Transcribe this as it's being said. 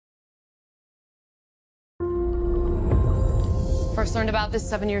First learned about this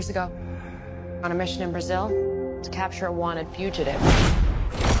 7 years ago. On a mission in Brazil to capture a wanted fugitive.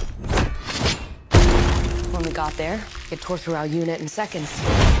 When we got there, it tore through our unit in seconds.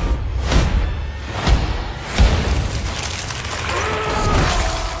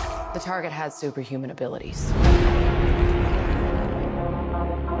 The target had superhuman abilities.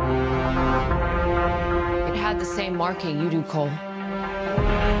 It had the same marking you do, Cole.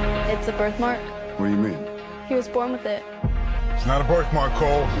 It's a birthmark. What do you mean? He was born with it. It's not a birthmark,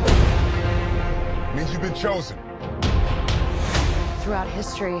 Cole. It means you've been chosen. Throughout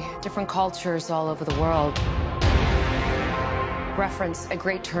history, different cultures all over the world reference a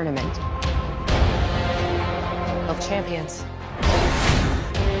great tournament of champions.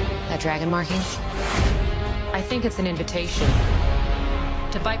 That dragon marking? I think it's an invitation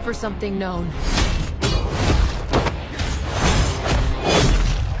to fight for something known.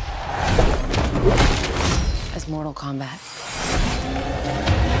 As Mortal Kombat.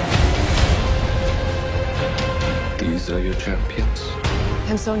 These are your champions.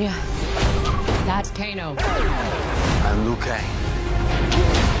 I'm Sonya. That's Kano. I'm Liu Kang.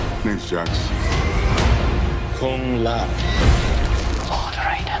 Name's Jax. Kung Lao. Lord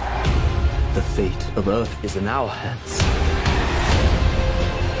Raiden. The fate of Earth is in our hands.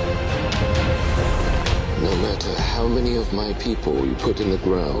 No matter how many of my people you put in the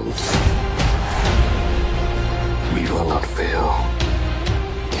ground, we will not fail.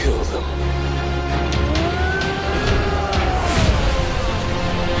 Kill them.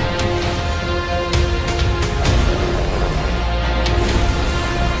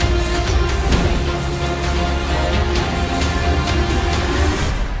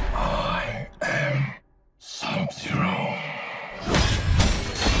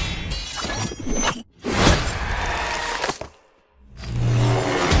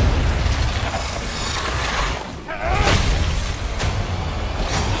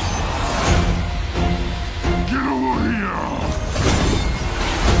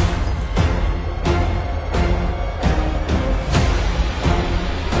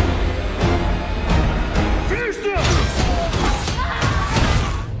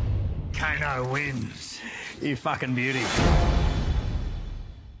 Kano wins. You fucking beauty.